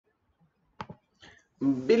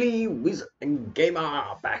Billy Wiz Gamer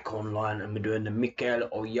back online, and we're doing the Mikel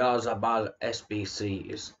Oyarzabal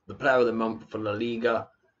SBC. Is the player of the month for La Liga.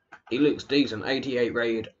 He looks decent, 88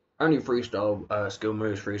 rated, only freestyle skill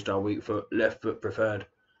moves, freestyle weak foot, left foot preferred,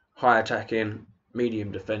 high attacking,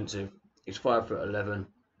 medium defensive. He's 5'11",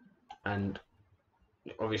 and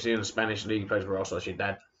obviously in the Spanish league plays for Real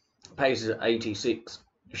Sociedad. Pace is at 86,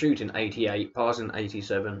 shooting 88, passing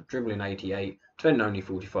 87, dribbling 88, defending only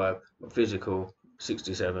 45, but physical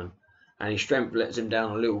 67. And his strength lets him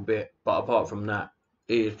down a little bit, but apart from that,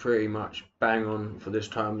 he is pretty much bang on for this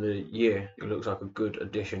time of the year. He looks like a good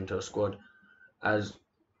addition to a squad. As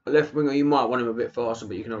a left winger, you might want him a bit faster,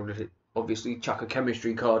 but you can obviously chuck a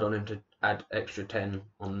chemistry card on him to add extra 10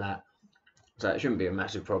 on that. So it shouldn't be a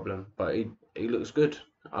massive problem, but he looks good.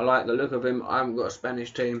 I like the look of him. I haven't got a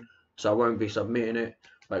Spanish team, so I won't be submitting it.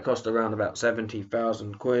 But it costs around about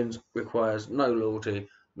 70,000 coins. Requires no loyalty,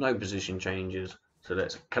 no position changes. So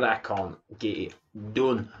let's crack on, get it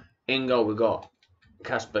done. In goal we got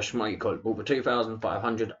Kasper Schmeichel, bought for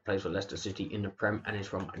 2,500, plays for Leicester City in the Prem and is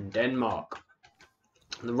from Denmark.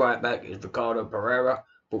 The right back is Ricardo Pereira,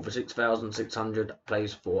 bought for 6,600,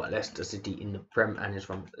 plays for Leicester City in the Prem and is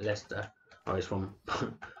from Leicester. Oh, he's from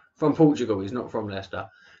Portugal. He's not from Leicester.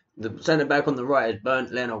 The centre back on the right is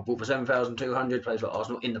Bernd Leno, bought for 7,200, plays for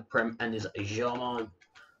Arsenal in the Prem and is German.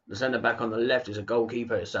 The centre back on the left is a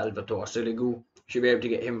goalkeeper, is Salvatore Siligu. Should be able to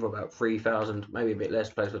get him for about 3,000, maybe a bit less.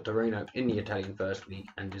 Plays for Torino in the Italian First League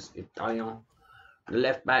and is Italian. The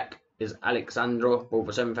left back is Alexandro, bought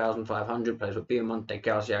for 7,500, plays for Piemonte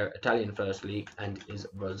Calcio, Italian First League and is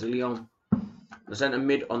Brazilian. The centre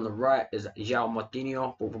mid on the right is João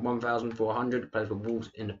Martinho, bought for 1,400, plays for Wolves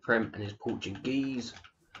in the Prem and is Portuguese.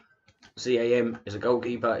 CAM is a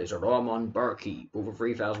goalkeeper, is Ramon Burki, bought for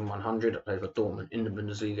 3,100, plays for Dortmund in the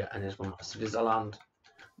Bundesliga and is from Switzerland.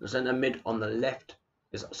 The centre mid on the left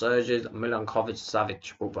is Sergej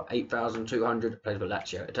Milankovic-Savic, bought for 8,200, plays for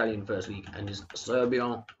Lazio, Italian First League and is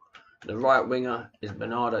Serbian. The right winger is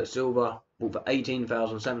Bernardo Silva, bought for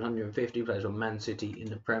 18,750, plays for Man City in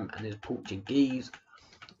the Prem and is Portuguese.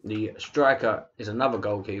 The striker is another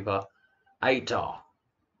goalkeeper, Aitar.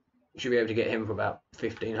 Should be able to get him for about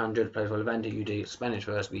 1,500, plays for Levante UD, Spanish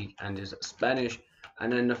First League and is Spanish.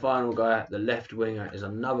 And then the final guy, the left winger, is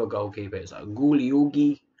another goalkeeper, it's Giulio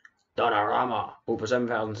Donnarumma, bought for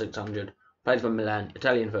 7,600, plays for Milan,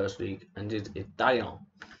 Italian First League and is Italian.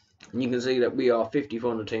 And you can see that we are 54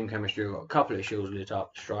 on the team chemistry. We've got a couple of shields lit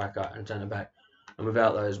up, striker and centre back. And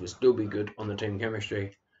without those, we'll still be good on the team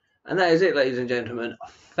chemistry. And that is it, ladies and gentlemen.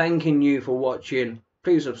 Thanking you for watching.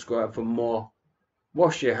 Please subscribe for more.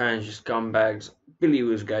 Wash your hands, you scumbags. Billy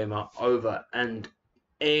Wiz Gamer, over and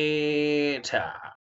out.